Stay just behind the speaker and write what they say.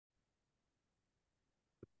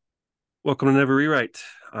Welcome to Never Rewrite.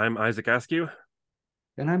 I'm Isaac Askew.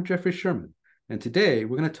 And I'm Jeffrey Sherman. And today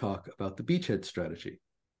we're going to talk about the beachhead strategy.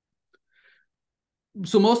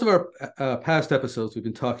 So, most of our past episodes, we've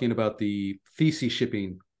been talking about the thesis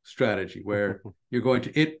shipping strategy, where you're going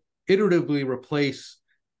to iteratively replace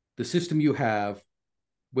the system you have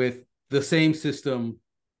with the same system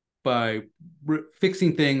by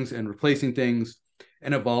fixing things and replacing things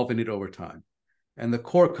and evolving it over time. And the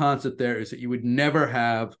core concept there is that you would never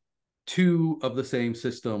have two of the same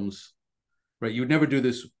systems, right? You would never do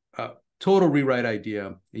this total rewrite idea,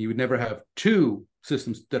 and you would never have two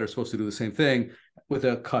systems that are supposed to do the same thing with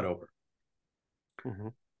a cutover. Mm-hmm.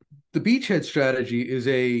 The beachhead strategy is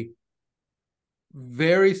a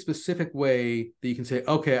very specific way that you can say,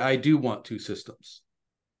 okay, I do want two systems.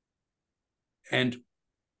 And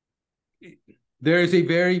there is a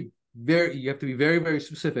you have to be very, very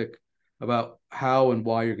specific about how and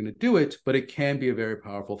why you're going to do it, but it can be a very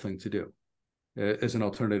powerful thing to do as an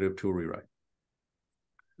alternative to a rewrite.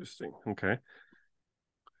 Interesting. Okay.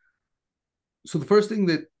 So the first thing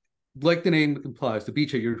that, like the name implies, the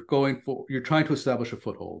beachhead, you're trying to establish a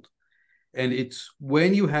foothold. And it's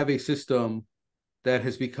when you have a system that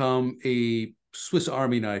has become a Swiss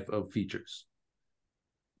Army knife of features.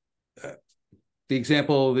 The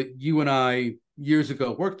example that you and I years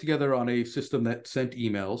ago worked together on a system that sent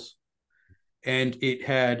emails, and it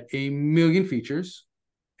had a million features.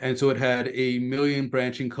 And so it had a million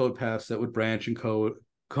branching code paths that would branch and code,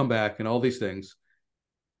 come back, and all these things.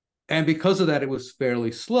 And because of that, it was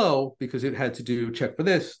fairly slow because it had to do check for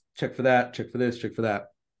this, check for that, check for this, check for that.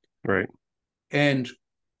 Right. And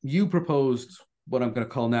you proposed what I'm going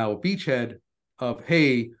to call now a beachhead of,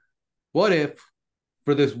 hey, what if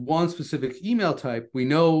for this one specific email type we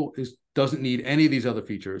know doesn't need any of these other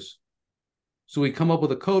features? So we come up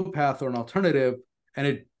with a code path or an alternative, and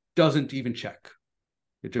it doesn't even check.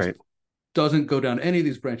 It just Right. doesn't go down any of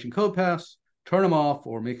these branching code paths, turn them off,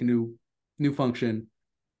 or make a new function.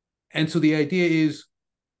 And so the idea is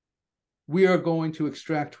we are going to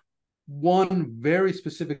extract one very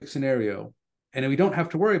specific scenario, and we don't have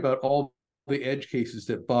to worry about all the edge cases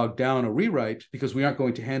that bog down a rewrite because we aren't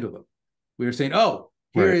going to handle them. We are saying, oh,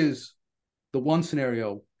 here Right. is the one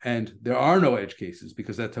scenario, and there are no edge cases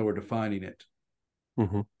because that's how we're defining it.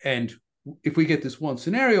 Mm-hmm. And if we get this one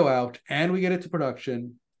scenario out and we get it to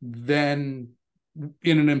production, then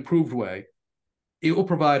in an improved way, it will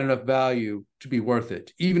provide enough value to be worth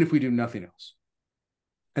it, even if we do nothing else.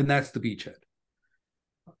 And that's the beachhead.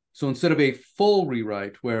 So instead of a full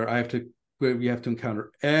rewrite where we have to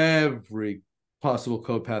encounter every possible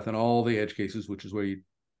code path and all the edge cases, which is where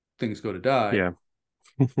things go to die,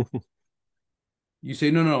 Yeah. you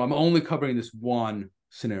say, no, I'm only covering this one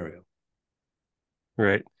scenario.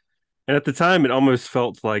 Right. And at the time, it almost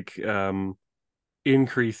felt like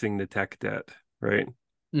increasing the tech debt, right?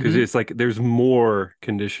 Because Mm-hmm. it's like there's more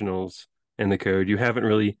conditionals in the code. You haven't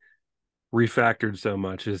really refactored so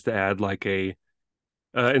much as to add like a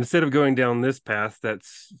instead of going down this path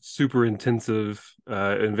that's super intensive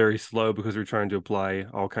and very slow because we're trying to apply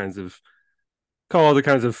call all the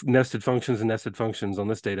kinds of nested functions and nested functions on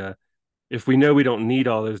this data. If we know we don't need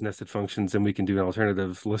all those nested functions and we can do an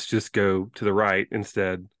alternative, let's just go to the right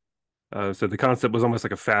instead. So the concept was almost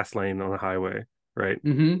like a fast lane on a highway, right?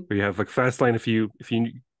 Mm-hmm. Where you have like fast lane, if you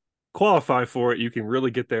qualify for it, you can really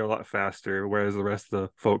get there a lot faster, whereas the rest of the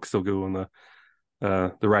folks still go on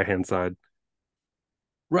the right hand side.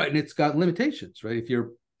 Right. And it's got limitations, right? If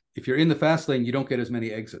you're in the fast lane, you don't get as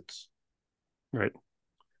many exits. Right.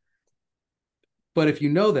 But if you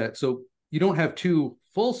know that, so you don't have two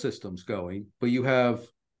full systems going, but you have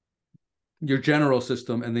your general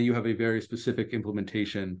system, and then you have a very specific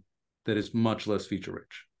implementation that is much less feature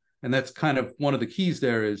rich. And that's kind of one of the keys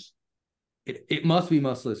there is it must be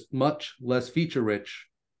much less feature rich,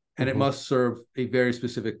 and it Mm-hmm. must serve a very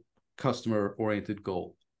specific customer oriented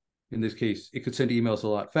goal. In this case, it could send emails a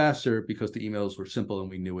lot faster because the emails were simple and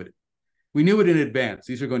we knew it. We knew it in advance.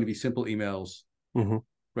 These are going to be simple emails, Mm-hmm.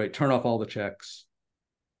 right? Turn off all the checks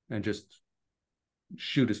and just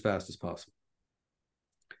shoot as fast as possible.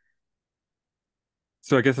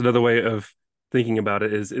 So I guess another way of thinking about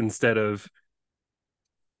it is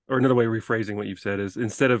or another way of rephrasing what you've said is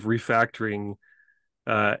instead of refactoring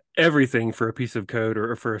everything for a piece of code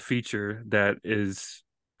or for a feature that is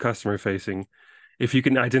customer facing, if you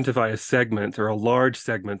can identify a segment or a large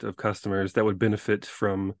segment of customers that would benefit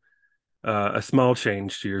from a small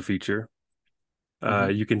change to your feature,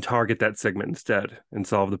 Mm-hmm. you can target that segment instead and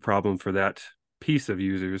solve the problem for that piece of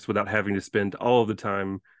users without having to spend all of the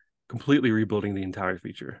time completely rebuilding the entire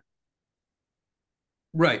feature.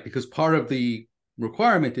 Right, because part of the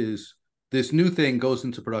requirement is this new thing goes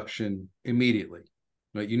into production immediately.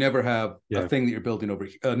 Right? You never have a Yeah. thing that you're building over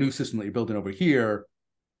a new system that you're building over here.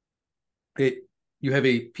 It you have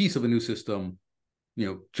a piece of a new system,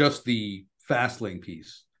 just the fast lane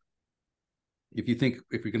piece. If you're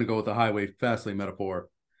going to go with the highway fast lane metaphor,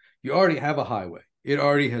 you already have a highway. It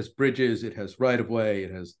already has bridges, it has right of way,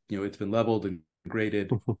 it has, it's been leveled and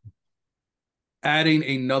graded. Adding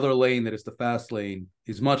another lane that is the fast lane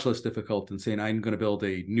is much less difficult than saying I'm going to build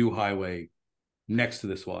a new highway next to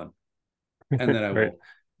this one and then I Right. will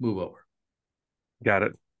move over. Got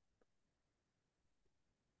it.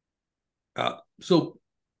 So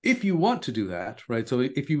if you want to do that, right? So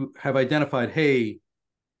if you have identified, hey,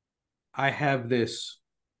 I have this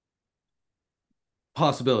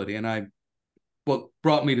possibility, and what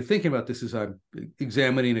brought me to thinking about this is I'm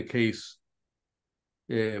examining a case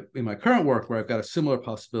in my current work where I've got a similar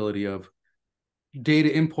possibility of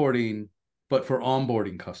data importing, but for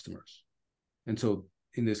onboarding customers. And so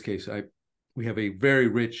in this case, we have a very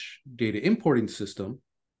rich data importing system.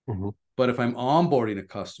 Mm-hmm. But if I'm onboarding a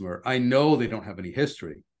customer, I know they don't have any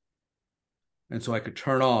history. And so I could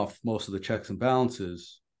turn off most of the checks and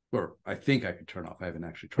balances, or I think I could turn off. I haven't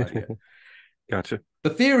actually tried it yet. Gotcha. The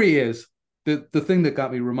theory is the thing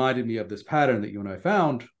that reminded me of this pattern that you and I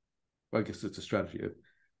found, well, I guess it's a strategy,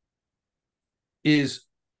 is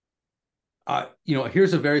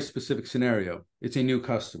here's a very specific scenario. It's a new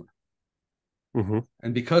customer. Mm-hmm.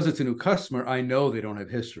 And because it's a new customer, I know they don't have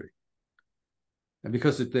history. And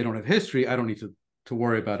because they don't have history, I don't need to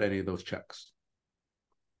worry about any of those checks.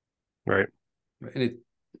 Right. And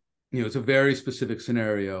it's a very specific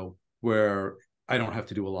scenario where I don't have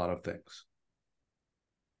to do a lot of things.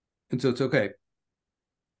 And so it's okay.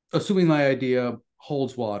 Assuming my idea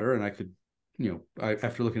holds water and I could,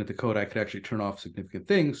 after looking at the code, I could actually turn off significant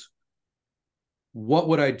things. What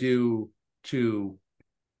would I do to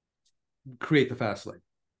create the fast lane?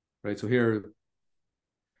 Right. So here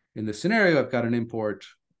in this scenario, I've got an import,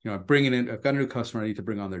 I'm bringing in, I've got a new customer, I need to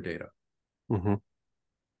bring on their data, Mm-hmm.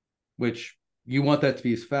 which you want that to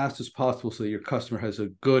be as fast as possible so that your customer has a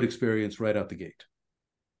good experience right out the gate.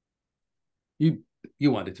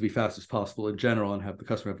 You want it to be fast as possible in general and have the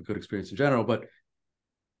customer have a good experience in general. But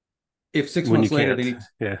if six When you months later they can't.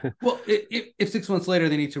 need Yeah. well, if 6 months later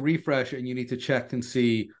they need to refresh and you need to check and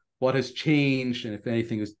see what has changed and if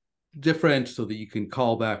anything is different, so that you can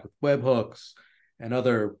call back with webhooks and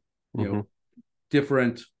other Mm-hmm.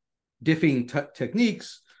 different diffing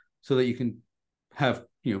techniques, so that you can have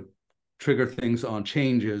trigger things on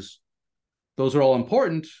changes. Those are all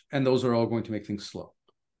important, and those are all going to make things slow.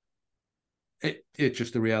 It's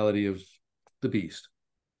just the reality of the beast.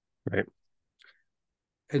 Right.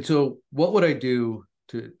 And so, what would I do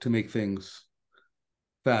to make things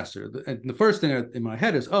faster? And the first thing in my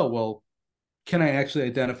head is, oh well, can I actually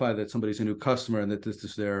identify that somebody's a new customer and that this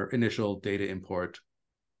is their initial data import,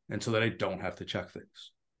 and so that I don't have to check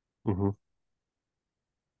things. Mm-hmm.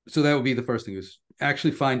 So that would be the first thing, is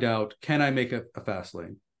actually find out, can I make a fast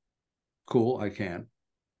lane? Cool, I can,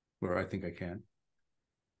 or I think I can.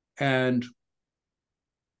 And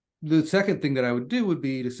the second thing that I would do would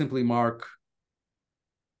be to simply mark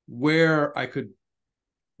where I could,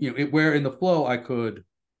 where in the flow I could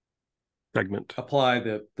Segment. apply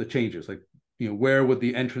the changes. Like, where would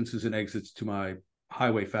the entrances and exits to my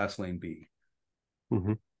highway fast lane be?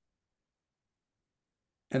 Mm-hmm.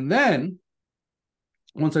 And then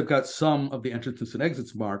once I've got some of the entrances and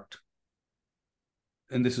exits marked,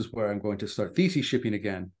 and this is where I'm going to start thesis shipping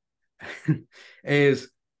again, is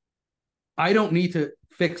I don't need to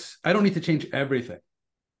change everything.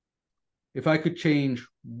 If I could change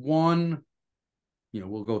one,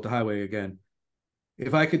 we'll go with the highway again.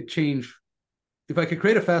 If I could create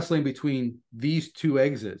a fast lane between these two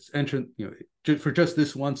exits, for just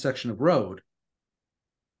this one section of road,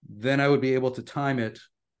 then I would be able to time it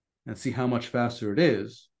and see how much faster it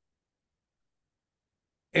is.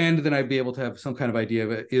 And then I'd be able to have some kind of idea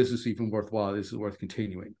of, is this even worthwhile? Is it worth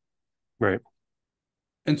continuing? Right.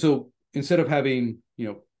 And so instead of having,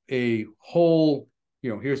 a whole,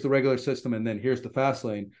 here's the regular system and then here's the fast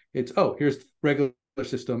lane, it's, oh, here's the regular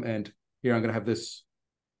system and here I'm going to have this,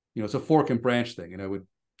 it's a fork and branch thing. And I would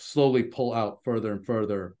slowly pull out further and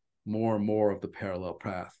further, more and more of the parallel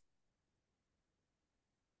path.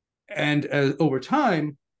 And over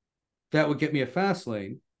time, that would get me a fast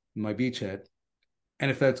lane in my beachhead.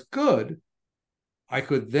 And if that's good, I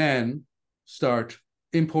could then start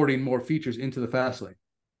importing more features into the fast lane.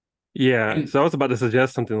 Yeah. And So I was about to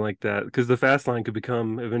suggest something like that because the fast line could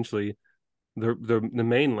become eventually the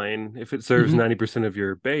main lane if it serves mm-hmm. 90% of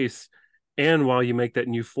your base. And while you make that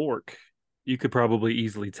new fork, you could probably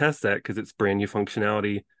easily test that because it's brand new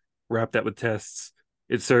functionality wrap that with tests,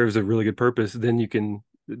 it serves a really good purpose. Then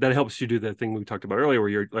that helps you do the thing we talked about earlier,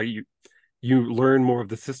 where you learn more of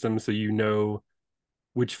the system, so you know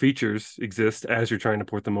which features exist as you're trying to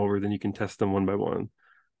port them over. Then you can test them one by one.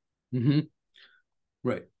 Mm-hmm.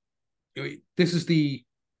 Right. This is the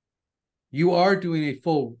you are doing a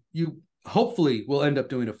full you hopefully will end up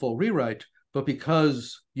doing a full rewrite, but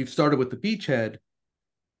because you've started with the beachhead,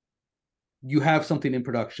 you have something in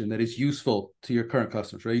production that is useful to your current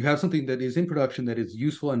customers, right? You have something that is in production that is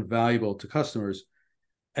useful and valuable to customers,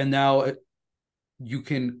 and now you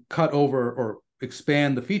can cut over or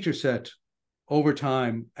expand the feature set over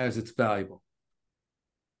time as it's valuable.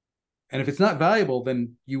 And if it's not valuable,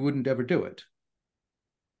 then you wouldn't ever do it.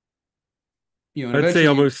 And I'd say eventually you.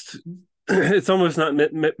 almost it's almost not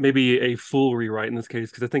maybe a full rewrite in this case,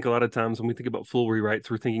 because I think a lot of times when we think about full rewrites,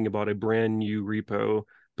 we're thinking about a brand new repo,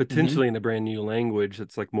 Mm-hmm. potentially in a brand new language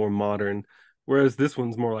that's like more modern. Whereas this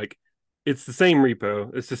one's more like it's the same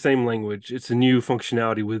repo, it's the same language, it's a new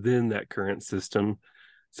functionality within that current system.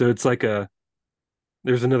 So it's like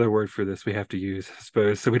there's another word for this we have to use, I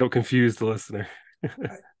suppose, so we don't confuse the listener.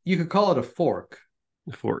 You could call it a fork,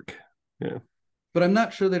 Fork. Yeah. but I'm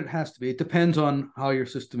not sure that it has to be. It depends on how your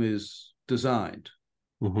system is designed.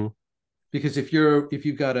 Mm-hmm. Because if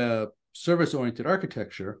you've got a service oriented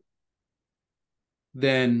architecture,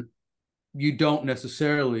 then you don't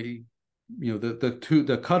necessarily,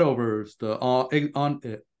 the cutovers, the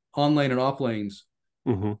on lane and off lanes,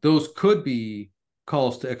 Mm-hmm. those could be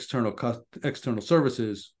calls to external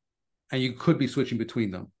services, and you could be switching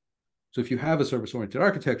between them. So if you have a service oriented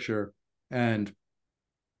architecture and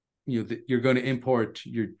you're going to import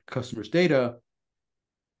your customer's data,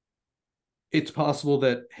 it's possible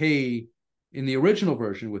that, hey, in the original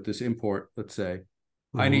version with this import, let's say,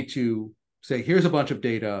 I Mm-hmm. need to say, here's a bunch of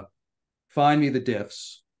data, find me the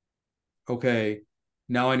diffs. Okay,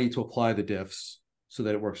 now I need to apply the diffs so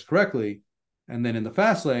that it works correctly. And then in the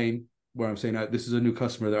fast lane, where I'm saying this is a new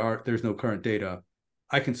customer, there's no current data,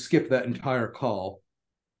 I can skip that entire call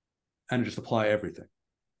and just apply everything.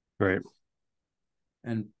 Right.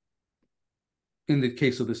 And in the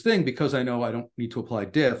case of this thing, because I know I don't need to apply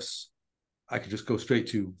diffs, I could just go straight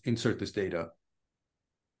to insert this data,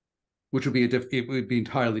 which would be it would be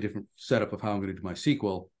entirely different setup of how I'm going to do my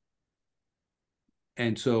SQL.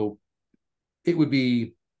 And so it would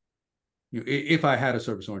be, if I had a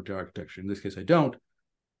service oriented architecture, in this case I don't,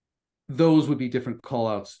 those would be different call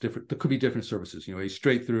outs, different, there could be different services, a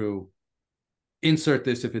straight through insert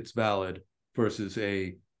this if it's valid versus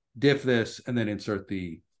a diff this and then insert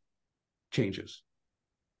the changes.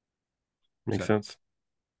 Makes So, sense.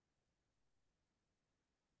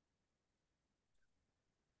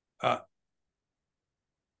 uh,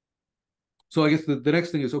 so I guess the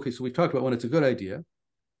next thing is, okay, so we've talked about when it's a good idea.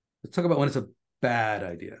 Let's talk about when it's a bad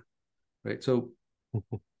idea, right? So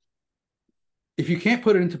if you can't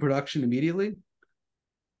put it into production immediately,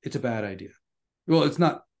 it's a bad idea. Well, it's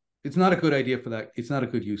not a good idea for that. It's not a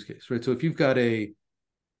good use case, right? So if you've got hey,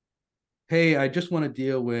 I just want to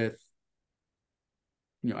deal with,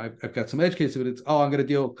 I've got some edge cases, but I'm going to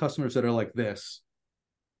deal with customers that are like this,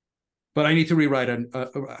 but I need to rewrite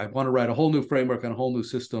I want to write a whole new framework on a whole new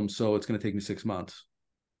system, so it's going to take me 6 months.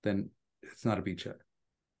 Then it's not a beachhead.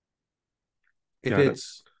 If Got it.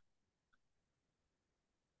 it's,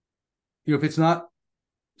 if it's not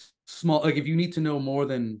small, like if you need to know more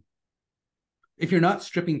than, if you're not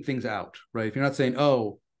stripping things out, right? If you're not saying,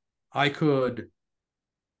 oh, I could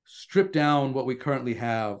strip down what we currently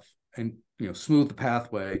have and smooth the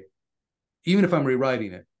pathway, even if I'm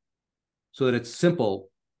rewriting it so that it's simple,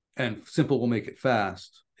 and simple will make it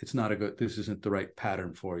fast. It's not a good. This isn't the right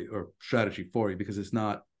pattern for you or strategy for you, because it's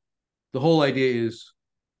not. The whole idea is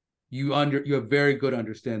you have very good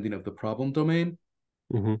understanding of the problem domain,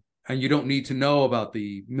 Mm-hmm. and you don't need to know about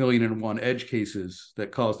the 1,000,001 edge cases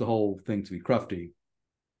that cause the whole thing to be crufty,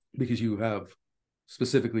 because you have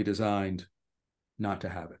specifically designed not to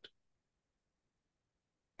have it.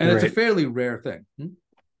 And it's a Right. fairly rare thing.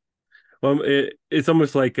 Well, it's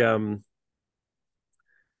almost like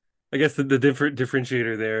I guess the different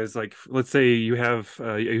differentiator there is like, let's say you have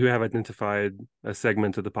identified a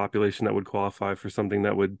segment of the population that would qualify for something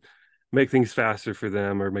that would make things faster for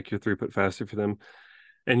them or make your throughput faster for them,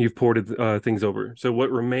 and you've ported things over. So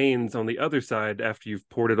what remains on the other side after you've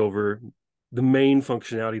ported over the main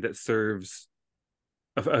functionality that serves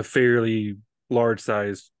a fairly large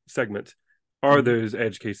size segment are Mm-hmm. those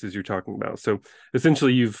edge cases you're talking about. So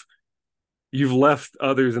essentially, you've left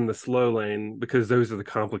others in the slow lane because those are the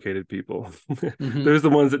complicated people. Mm-hmm. Those are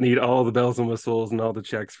the ones that need all the bells and whistles and all the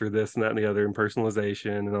checks for this and that and the other and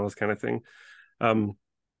personalization and all this kind of thing. Um,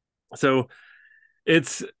 so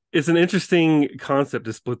it's it's an interesting concept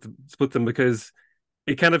to split them because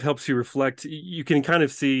it kind of helps you reflect. You can kind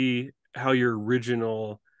of see how your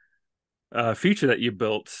original feature that you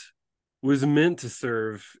built was meant to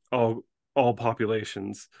serve all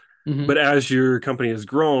populations. But Mm-hmm. as your company has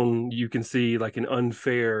grown, you can see like an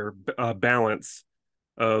unfair balance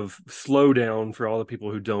of slowdown for all the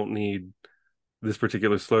people who don't need this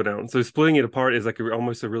particular slowdown. So splitting it apart is like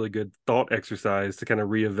almost a really good thought exercise to kind of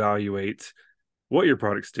reevaluate what your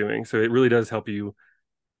product's doing. So it really does help you,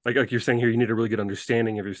 like you're saying here, you need a really good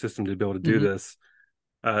understanding of your system to be able to do Mm-hmm. this.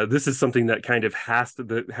 This is something that kind of has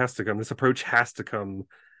to come. This approach has to come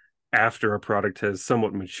after a product has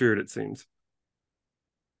somewhat matured. It seems.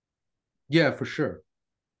 Yeah, for sure.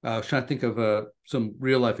 I was trying to think of some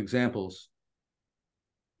real life examples.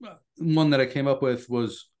 One that I came up with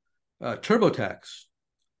was TurboTax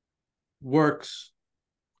works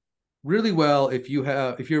really well if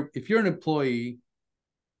you're an employee,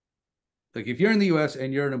 like if you're in the US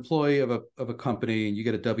and you're an employee of a company and you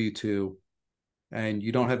get a W-2 and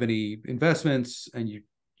you don't have any investments and you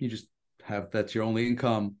just have that's your only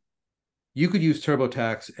income, you could use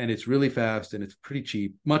TurboTax and it's really fast and it's pretty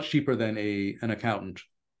cheap, much cheaper than a an accountant,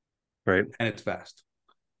 Right. and it's fast.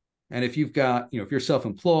 And if you've got, if you're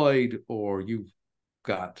self-employed or you've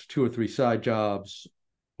got two or three side jobs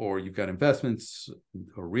or you've got investments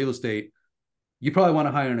or real estate, you probably want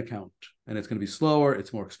to hire an accountant, and it's going to be slower,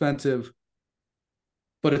 it's more expensive,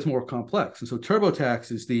 but it's more complex. And so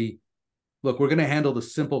TurboTax is the look, we're going to handle the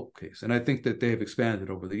simple case. And I think that they have expanded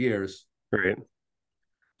over the years. Right.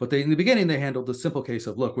 But in the beginning, they handled the simple case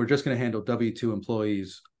of look, we're just going to handle W-2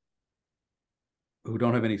 employees who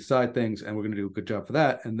don't have any side things, and we're going to do a good job for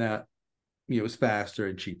that. And that, is faster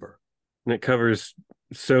and cheaper. And it covers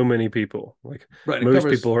so many people. Like Right. It most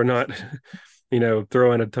people covers, are not,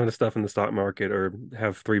 throwing a ton of stuff in the stock market or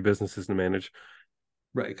have three businesses to manage.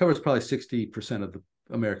 right. It covers probably 60% of the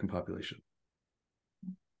American population.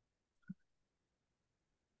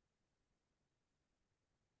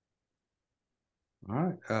 All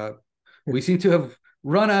right. We seem to have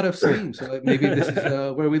run out of steam. So maybe this is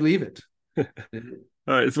where we leave it.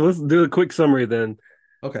 All right, so let's do a quick summary then.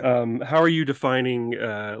 Okay. How are you defining?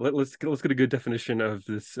 Let's get a good definition of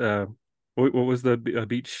this. What was the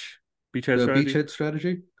beachhead The strategy? beachhead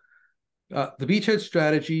strategy. The beachhead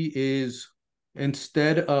strategy is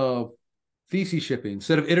instead of thesis shipping,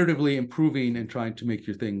 instead of iteratively improving and trying to make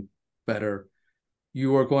your thing better,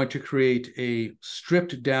 you are going to create a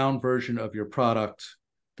stripped down version of your product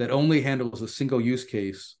that only handles a single use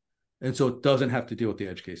case. And so it doesn't have to deal with the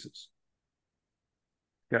edge cases.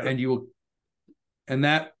 Got it. And you will, and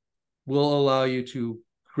that will allow you to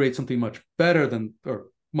create something much better than, or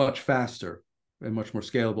much faster and much more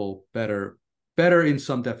scalable, better in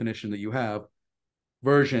some definition that you have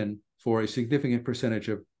version for a significant percentage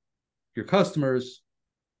of your customers,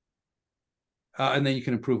 and then you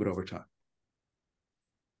can improve it over time.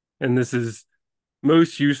 And this is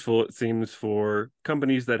most useful, it seems, for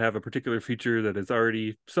companies that have a particular feature that is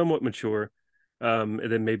already somewhat mature, and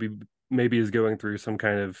then maybe is going through some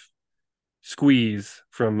kind of squeeze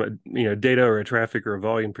from data or a traffic or a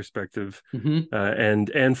volume perspective,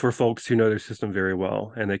 Mm-hmm. and for folks who know their system very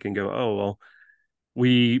well, and they can go, oh well,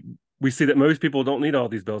 we we see that most people don't need all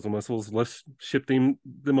these bells and whistles. Let's ship them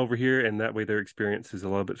over here, and that way their experience is a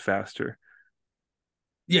little bit faster.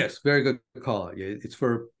 Yes, very good call. Yeah, it's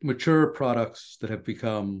for mature products that have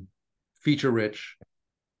become feature rich,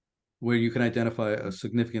 where you can identify a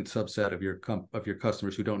significant subset of your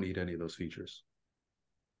customers who don't need any of those features.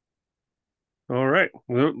 All right.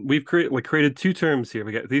 Well, we've created two terms here.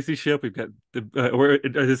 We got thesis ship. We've got the or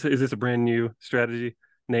is this a brand new strategy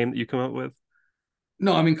name that you come up with?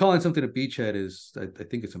 No, I mean calling something a beachhead is, I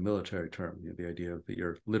think it's a military term. The idea that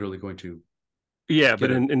you're literally going to Yeah, but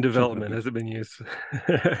get a in ship on a development has beach. it been used? Are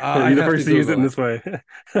you I'd the have first to to use it Google in it. this way?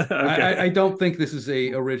 I Okay. don't think this is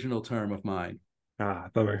a original term of mine. Ah,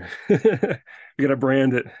 bummer. You gotta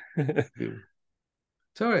brand it.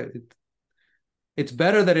 It's all right. It's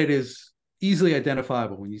better that it is easily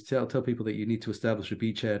identifiable when you tell people that you need to establish a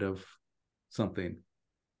beachhead of something,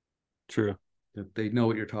 True. that they know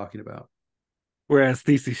what you're talking about. Whereas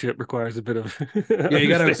thesis ship requires a bit of Yeah, you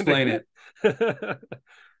got to understanding. explain it.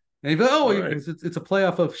 And you go, oh, All right. it's a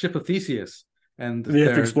playoff of Ship of Theseus, and You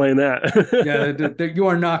have to explain yeah, that. you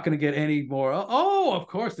are not going to get any more. Oh, of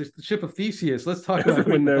course, there's the Ship of Theseus. Let's talk about Greek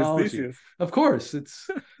Everyone knows mythology. Theseus. Of course, it's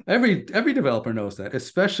every developer knows that,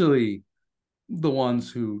 especially the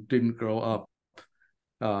ones who didn't grow up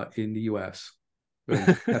in the U.S. and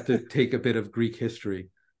have to take a bit of Greek history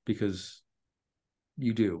because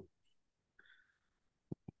you do.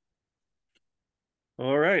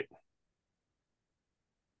 All right.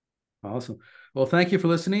 Awesome. Well, thank you for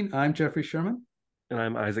listening. I'm Jeffrey Sherman. And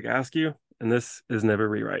I'm Isaac Askew, and this is Never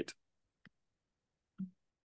Rewrite.